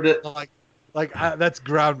I is heard that. that's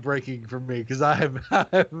groundbreaking for me, because I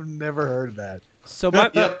have never heard that. so my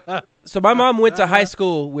Yep. so my mom went to high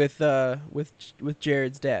school with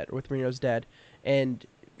Jared's dad, or with Reno's dad, and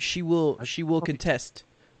she will contest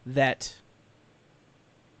that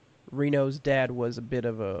Reno's dad was a bit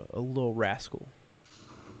of a little rascal.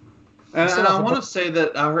 And I want to say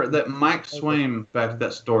that I heard that Mike Swain backed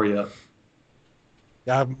that story up.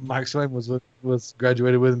 Yeah, Mike Swain was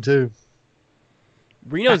graduated with him too.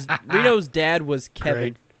 Reno's dad was Kevin.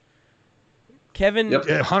 Great. Kevin. Yep.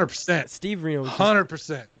 Yeah, 100%. Steve Reno was just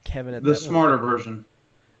 100%. Kevin at The that smarter version.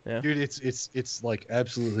 Dude, it's like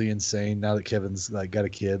absolutely insane now that Kevin's like got a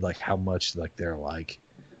kid, like how much like they're like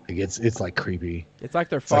it's like creepy. It's like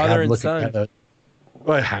their It's like father I'm and looking son. at a-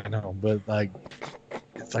 well, I know, but like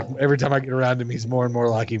it's like every time I get around him, he's more and more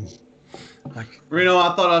like him. Like, Reno,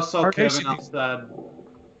 I thought I saw Our Kevin nation-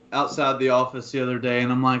 outside the office the other day,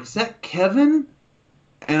 and I'm like, is that Kevin?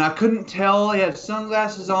 And I couldn't tell. He had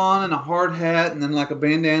sunglasses on and a hard hat, and then like a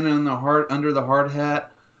bandana under the hard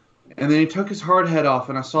hat. And then he took his hard hat off,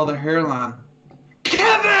 and I saw the hairline.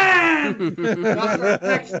 Kevin! And I started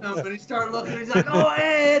texting him, and he started looking. He's like, "Oh,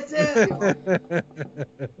 hey, it's it."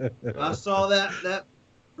 I saw that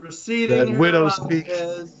receding That widow's hairline peak.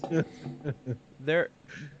 of his.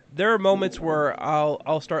 There are moments where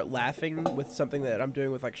I'll start laughing with something that I'm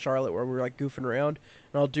doing with like Charlotte, where we're like goofing around,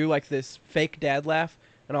 and I'll do like this fake dad laugh,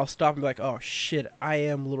 and I'll stop and be like, "Oh shit, I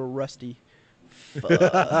am a little rusty." Fuck.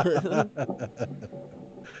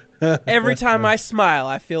 Every time I smile,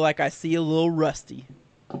 I feel like I see a little rusty.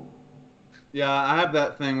 Yeah, I have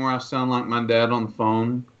that thing where I sound like my dad on the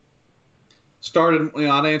phone.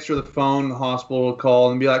 I'd answer the phone, the hospital would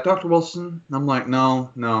call and be like, "Dr. Wilson?" And I'm like,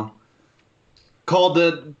 no. Called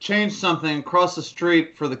to change something across the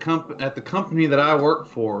street for at the company that I work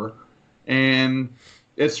for, and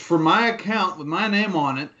it's for my account with my name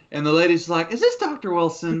on it. And the lady's like, "Is this Dr.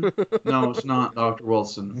 Wilson?" No, it's not Dr.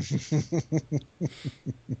 Wilson.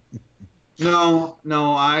 No,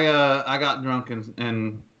 I got drunk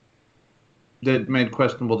and made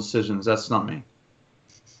questionable decisions. That's not me.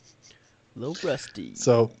 Little rusty.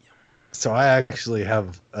 So I actually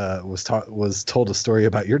was told a story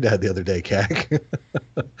about your dad the other day, Cac.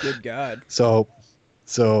 Good God. So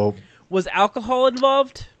Was alcohol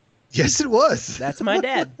involved? yes, it was. That's my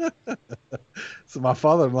dad. So my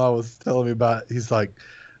father-in-law was telling me about. He's like,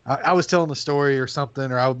 I was telling the story or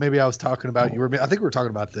something, or maybe I was talking about you. I think we were talking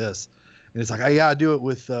about this, and it's like, "Oh, yeah, I do it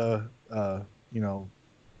with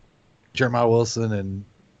Jeremiah Wilson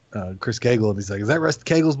and Chris Cagle." And he's like, "Is that Rusty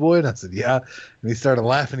Cagle's boy?" And I said, "Yeah." And he started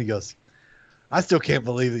laughing. He goes, "I still can't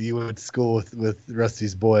believe that you went to school with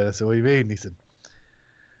Rusty's boy." And I said, "What do you mean?" And he said,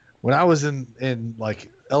 "When I was in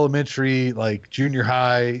like elementary, like junior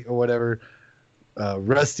high or whatever,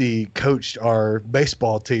 Rusty coached our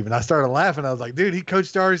baseball team." And I started laughing. I was like, "Dude, he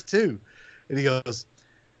coached ours too." And he goes,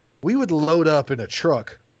 "We would load up in a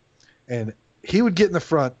truck and he would get in the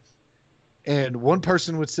front and one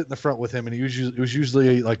person would sit in the front with him. And it was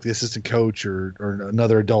usually like the assistant coach or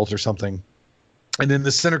another adult or something. And in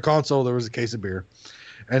the center console, there was a case of beer.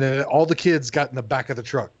 And then all the kids got in the back of the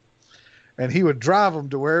truck. And he would drive them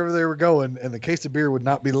to wherever they were going, and the case of beer would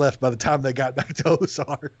not be left by the time they got back to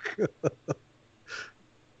Ozark."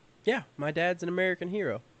 Yeah, my dad's an American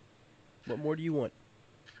hero. What more do you want?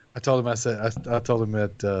 I told him, I told him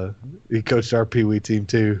that he coached our Pee Wee team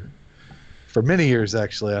too, for many years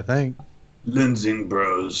actually. I think. Lensing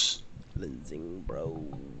Bros. Lensing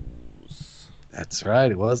Bros. That's right.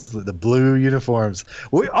 It was the blue uniforms.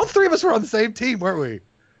 All three of us were on the same team, weren't we?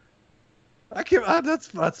 I can't. That's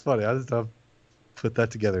funny. I just put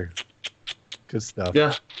that together. Good stuff.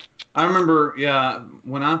 Yeah, I remember. Yeah,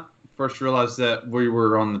 when I first realized that we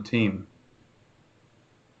were on the team.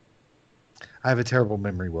 I have a terrible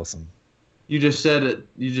memory, Wilson. You just said it.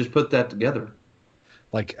 You just put that together.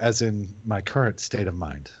 Like, as in my current state of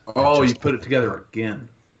mind. Oh, you put it together again.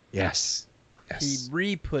 Yes. He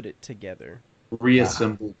re-put it together.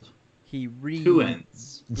 Reassembled. He Two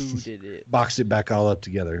ends. rebooted it. Boxed it back all up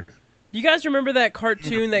together. Do you guys remember that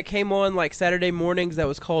cartoon that came on like Saturday mornings that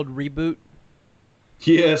was called Reboot?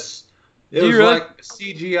 Yes. It Do was you really? like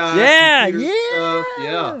CGI. Yeah, computer yeah. stuff.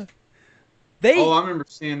 Yeah. They Oh, I remember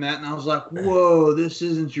seeing that, and I was like, "Whoa, this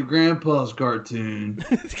isn't your grandpa's cartoon.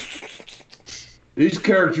 These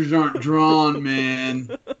characters aren't drawn,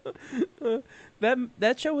 man."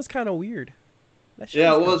 that show was kind of weird.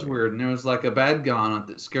 Yeah, it was weird, and there was like a bad guy on it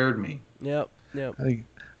that scared me. Yep. I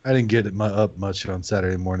didn't get it up much on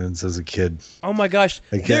Saturday mornings as a kid. Oh my gosh.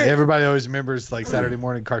 Like, everybody always remembers like Saturday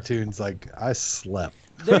morning cartoons. Like, I slept.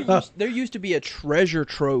 there used to be a treasure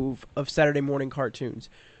trove of Saturday morning cartoons.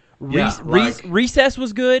 Yeah, Recess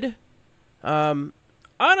was good.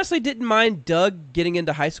 Honestly, didn't mind Doug getting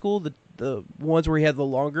into high school. The ones where he had the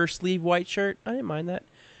longer sleeve white shirt. I didn't mind that.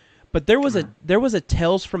 But there was a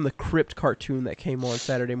Tales from the Crypt cartoon that came on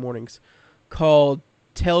Saturday mornings called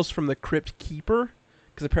Tales from the Crypt Keeper,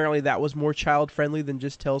 because apparently that was more child friendly than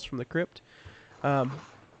just Tales from the Crypt.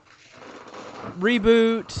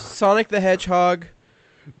 Reboot, Sonic the Hedgehog,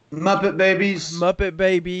 Muppet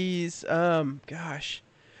Babies. Gosh,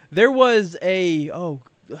 there was what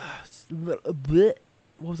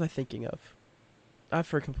was I thinking of? I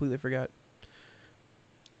completely forgot.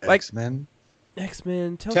 Like X-Men.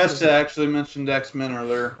 X-Men. Tessa actually mentioned X-Men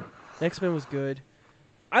earlier. X-Men was good.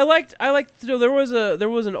 I liked. There was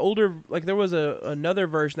an older, like there was another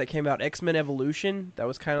version that came out, X-Men Evolution. That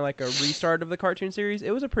was kind of like a restart of the cartoon series.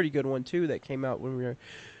 It was a pretty good one too. That came out when we were.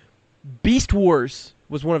 Beast Wars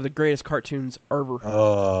was one of the greatest cartoons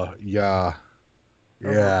ever. Yeah.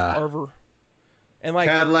 Ever. And like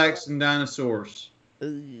Cadillacs and dinosaurs.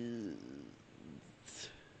 you're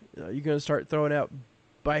gonna start throwing out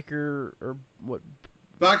biker or what?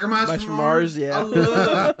 Biker Mice Mice from from Mars. Mars, yeah. I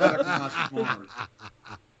love Biker Mice from Mars.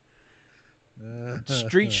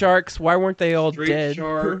 Street sharks. Why weren't they all Street dead?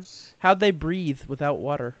 Sharks. How'd they breathe without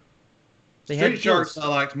water? They Street had Sharks gills. I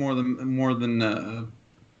liked more than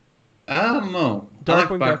I don't know.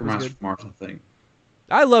 Darkwing I like Duck Biker was Mice good. from Mars, I think.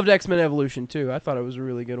 I loved X-Men Evolution too. I thought it was a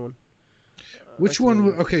really good one. Which X-Men-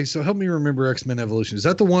 one? Okay, so help me remember X-Men Evolution. Is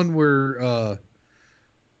that the one where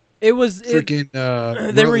It was. freaking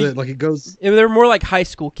they were- like it goes? They were more like high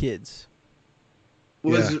school kids.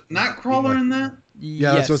 Was Yeah. Nightcrawler in that?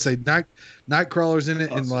 Yeah, Yes. that's what I say. Nightcrawler's in it,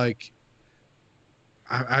 and Awesome. like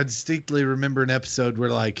I distinctly remember an episode where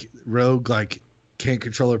like Rogue like can't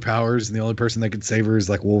control her powers, and the only person that can save her is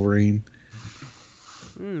like Wolverine.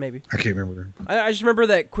 Maybe. I can't remember. I just remember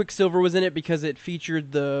that Quicksilver was in it because it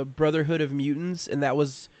featured the Brotherhood of Mutants, and it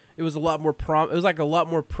was a lot more it was like a lot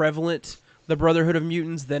more prevalent, the Brotherhood of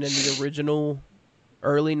Mutants, than in the original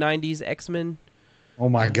early '90s X-Men. Oh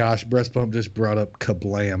my gosh, Breast Bump just brought up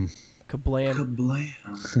Kablam. Kablam!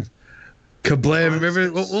 Kablam. Kablam.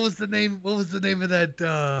 Remember what was the name? What was the name of that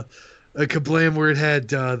Kablam where it had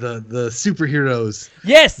the superheroes?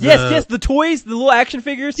 Yes, The- yes. The toys, the little action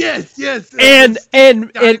figures. Yes. And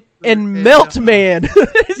Melt Man.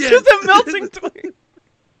 It's Yes. just a melting toy.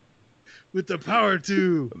 with the power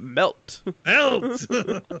to Melt. melt.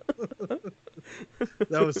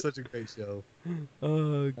 That was such a great show.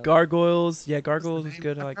 Gargoyles. Yeah, Gargoyles What's was the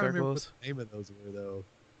good. name? I like can't remember Gargoyles. what the name of those were though.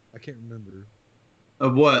 I can't remember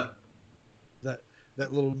Of what?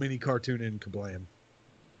 that little mini cartoon in Kablam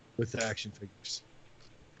with the action figures.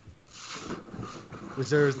 Was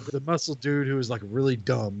there the muscle dude who was like really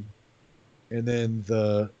dumb, and then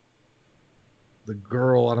the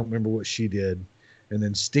girl, I don't remember what she did, and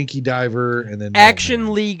then Stinky Diver, and then Action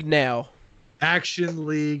Meltman. League Now. Action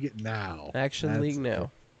League Now. Action That's- League Now.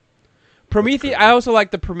 Prometheus. great. I also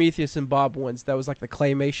like the Prometheus and Bob ones. That was like the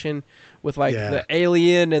claymation with like Yeah. the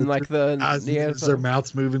alien and like the. Their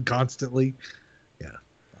mouths moving constantly. Yeah,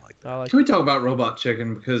 I like that. I like. Can we talk about Robot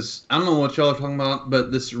Chicken? Because I don't know what y'all are talking about,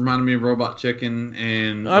 but this reminded me of Robot Chicken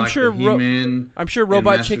and I'm like sure the He-Man. I'm sure and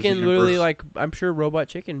Robot Masters of the Chicken literally Universe. like. I'm sure Robot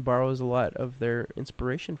Chicken borrows a lot of their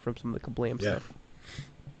inspiration from some of the Kablam Yeah. stuff.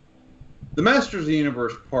 The Masters of the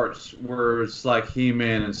Universe parts where it's like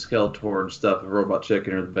He-Man and Skeletor and stuff of Robot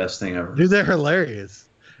Chicken are the best thing ever. Dude, they're hilarious.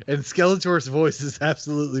 And Skeletor's voice is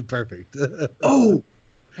absolutely perfect. Oh,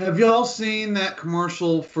 have y'all seen that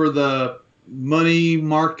commercial for the money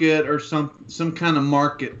market or some kind of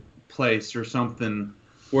marketplace or something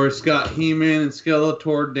where it's got He-Man and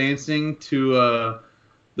Skeletor dancing to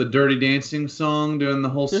the Dirty Dancing song doing the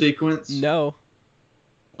whole sequence? No.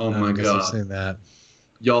 Oh I my guess I've god. seen that.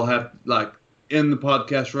 Y'all have like end the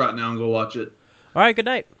podcast right now and go watch it. All right. Good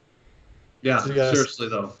night. Yeah, Yes. seriously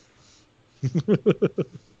though.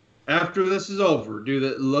 After this is over, do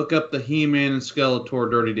that. Look up the He-Man and Skeletor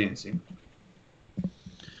Dirty Dancing.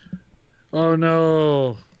 Oh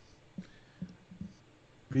no.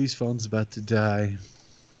 B's phone's about to die.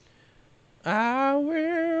 I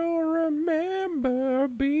will remember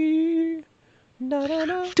be. Na, na,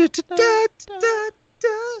 na, Da, da, da, da, da.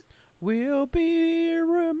 will be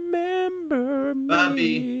remember me. Bye,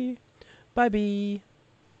 B. Bye, B.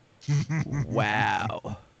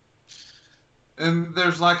 Wow. And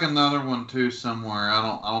there's like another one too somewhere.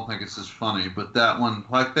 I don't think it's as funny, but that one,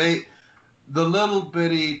 like the little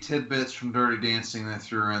bitty tidbits from Dirty Dancing they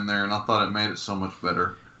threw in there, and I thought it made it so much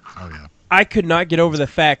better. Oh yeah. I could not get over the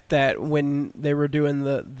fact that when they were doing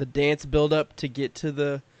the dance build up to get to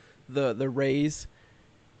the raise,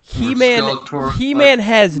 Skeletor, He-Man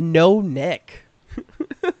has no neck.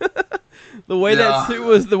 the way Yeah.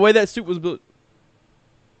 that suit was built.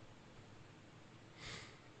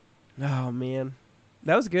 Oh man.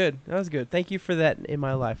 That was good. That was good. Thank you for that in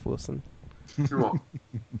my life, Wilson. You're welcome.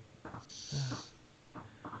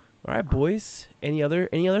 All right, boys. Any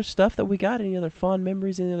other stuff that we got? Any other fond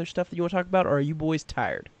memories? Any other stuff that you want to talk about? Or are you boys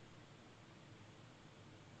tired?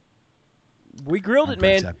 We grilled it,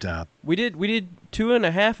 man. Tapped out. We did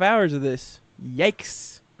 2.5 hours of this.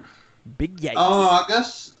 Yikes! Big yikes. Oh,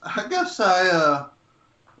 I guess I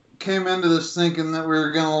came into this thinking that we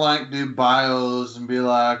were gonna like do bios and be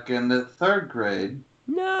like, in the third grade,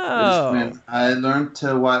 No, when I learned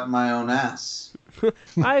to wipe my own ass.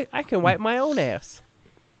 I can wipe my own ass.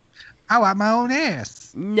 I wipe my own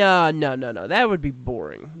ass. No. That would be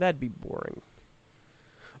boring. That'd be boring.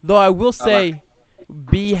 Though I will say,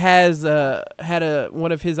 B has had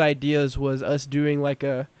one of his ideas was us doing like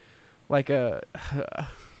a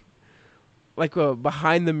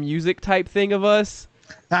behind the music type thing of us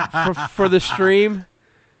for the stream.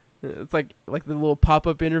 It's like the little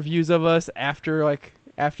pop-up interviews of us after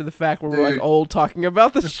after the fact where we're like Dude. old talking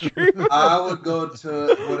about the stream. I would go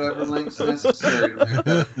to whatever lengths necessary to make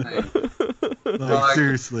that a thing. Like,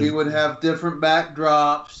 seriously. We would have different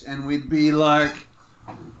backdrops, and we'd be like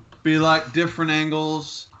different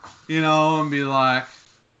angles, and be like,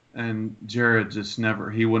 and Jared just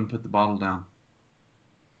he wouldn't put the bottle down.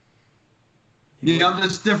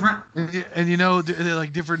 Just different. And they're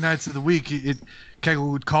like different nights of the week. Kek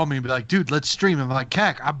would call me and be like, "Dude, let's stream." I'm like,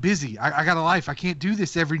 "Kek, I'm busy. I got a life. I can't do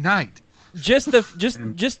this every night." Just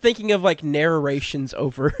thinking of like narrations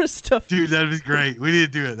over stuff. Dude, that'd be great. We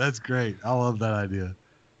need to do it. That's great. I love that idea.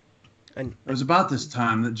 And It was about this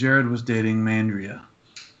time that Jared was dating Mandria,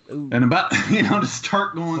 ooh, and about to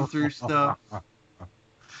start going through stuff.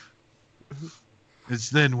 It's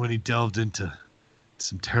then when he delved into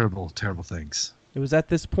some terrible, terrible things. it was at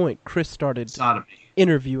this point Chris started Sodomy.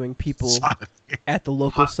 interviewing people at the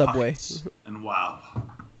local Hot subway. fights, and wow.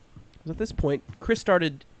 It was at this point Chris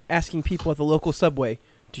started asking people at the local subway,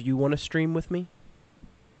 "Do you want to stream with me?"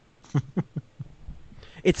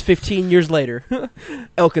 It's 15 years later.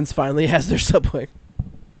 Elkins finally has their subway.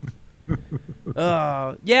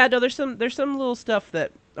 Yeah, no, there's some little stuff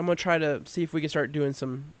that I'm gonna try to see if we can start doing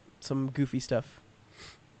some goofy stuff.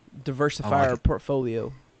 Diversify our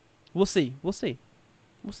portfolio. We'll see,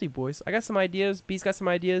 boys. I got some ideas. B's got some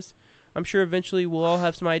ideas. I'm sure eventually we'll all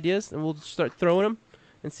have some ideas, and we'll start throwing them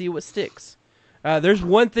and see what sticks. There's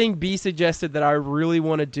one thing B suggested that I really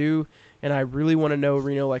want to do, and I really want to know,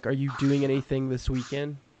 Reno, like, are you doing anything this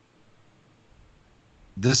weekend?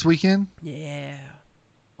 This weekend? Yeah.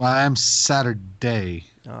 Well, I'm Saturday.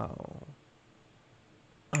 Oh.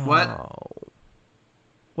 What?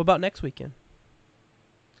 What about next weekend?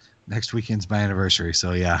 Next weekend's my anniversary,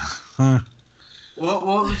 so yeah. What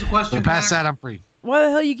was the question? But past Mac? that, I'm free. Why the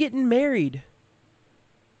hell are you getting married?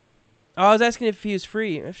 Oh, I was asking if he was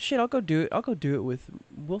free. Shit, I'll go do it. I'll go do it with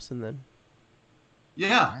Wilson then.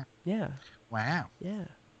 Yeah. Yeah. Wow. Yeah.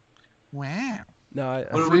 Wow. No,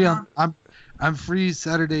 What are we Free doing? I'm free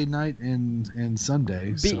Saturday night and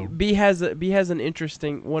Sunday. So. B has an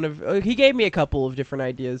interesting one of. He gave me a couple of different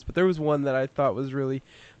ideas, but there was one that I thought was really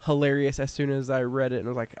hilarious as soon as I read it, and I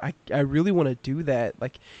was like, I really want to do that.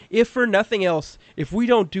 Like, if for nothing else, if we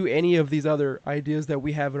don't do any of these other ideas that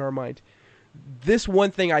we have in our mind, this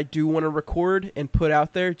one thing I do want to record and put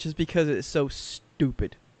out there, just because it's so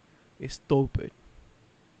stupid. It's stupid.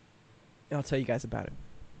 And I'll tell you guys about it.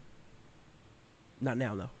 Not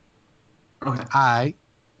now, though. Okay. Hi.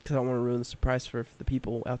 Because I don't want to ruin the surprise for if the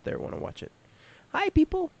people out there want to watch it. Hi,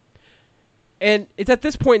 people. And it's at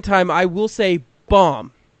this point in time, I will say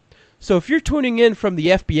bomb. So if you're tuning in from the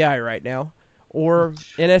FBI right now, or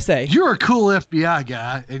NSA, You're a cool FBI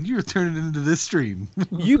guy, and you're turning into this stream.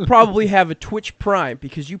 you probably have a Twitch Prime,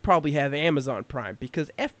 because you probably have Amazon Prime,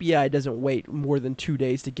 because FBI doesn't wait more than 2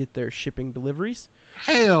 days to get their shipping deliveries.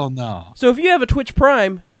 Hell no. So if you have a Twitch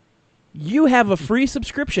Prime, you have a free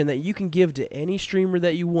subscription that you can give to any streamer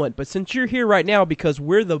that you want. But since you're here right now because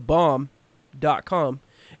we're thebomb.com,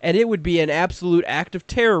 and it would be an absolute act of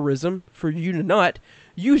terrorism for you to not,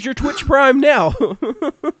 use your Twitch Prime now.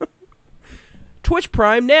 Twitch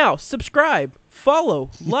Prime now. Subscribe, follow,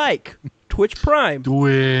 like. Twitch Prime. Do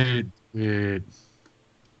it.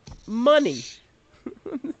 Money.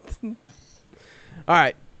 All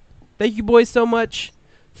right. Thank you, boys, so much.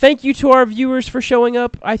 Thank you to our viewers for showing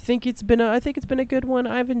up. I think it's been a good one.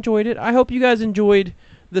 I've enjoyed it. I hope you guys enjoyed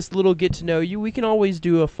this little get to know you. We can always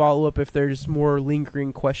do a follow up if there's more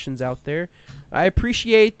lingering questions out there. I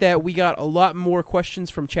appreciate that we got a lot more questions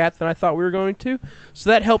from chat than I thought we were going to, so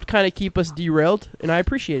that helped kind of keep us derailed, and I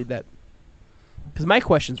appreciated that because my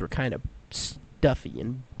questions were kind of stuffy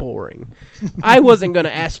and boring. I wasn't going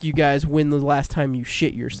to ask you guys when the last time you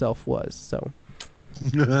shit yourself was, so.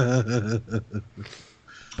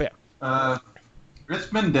 But yeah. It's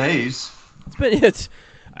been days.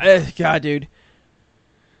 God, dude.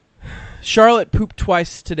 Charlotte pooped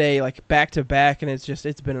twice today, like back to back, and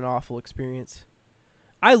it's been an awful experience.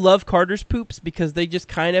 I love Carter's poops because they just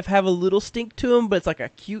kind of have a little stink to them, but it's like a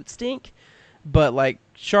cute stink. But like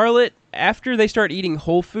Charlotte, after they start eating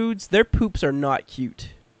whole foods, their poops are not cute.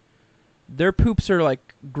 Their poops are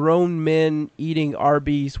like grown men eating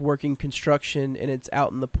Arby's, working construction, and it's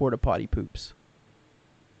out in the porta potty poops.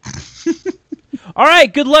 All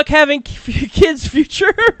right, good luck having kids'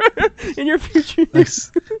 future in your future. Thanks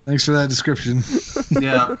for that description.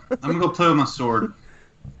 Yeah, I'm gonna go play with my sword.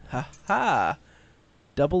 Ha ha!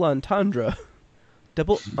 Double entendre.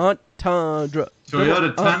 Double entendre.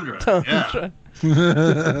 Toyota Double Tundra, entendre.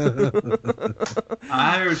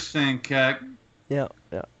 I understand, Kek. Yeah.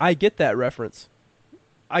 I get that reference.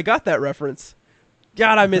 I got that reference.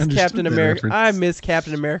 God, I miss Understood Captain that America. reference. I miss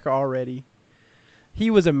Captain America already. He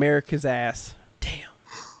was America's ass. Damn.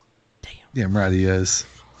 Damn right he is.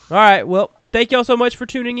 All right, well, thank y'all so much for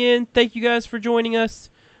tuning in. Thank you guys for joining us.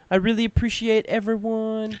 I really appreciate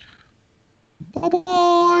everyone.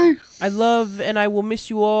 Bye-bye. I love and I will miss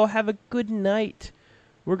you all. Have a good night.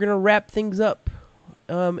 We're going to wrap things up.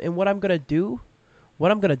 And what I'm going to do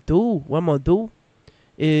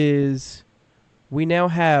is we now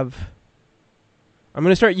have... I'm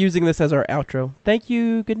going to start using this as our outro. Thank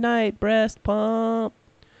you. Good night. Breast pump.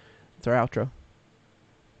 It's our outro.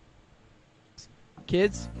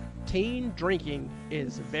 Kids, teen drinking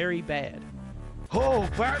is very bad. Oh,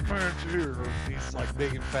 Batman's here. He's like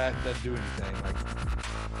big and fat and doesn't do anything. Like,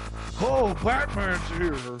 oh, Batman's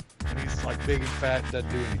here. And he's like big and fat and doesn't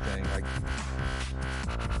do anything. Like,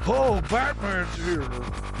 oh, Batman's here.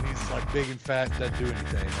 And he's like big and fat and doesn't do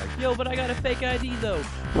anything. Like, Yo, but I got a fake ID though.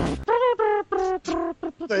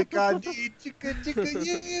 Like I need chicka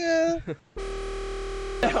chicka yeah.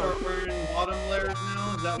 Start wearing bottom layers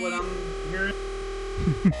now? Is that what I'm hearing?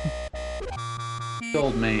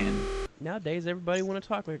 Old man. Nowadays, everybody want to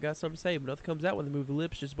talk when they got something to say, but nothing comes out when they move the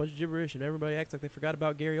lips. Just a bunch of gibberish, and everybody acts like they forgot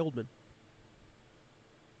about Gary Oldman.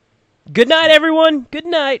 Good night, everyone. Good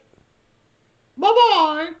night. Bye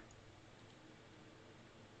bye.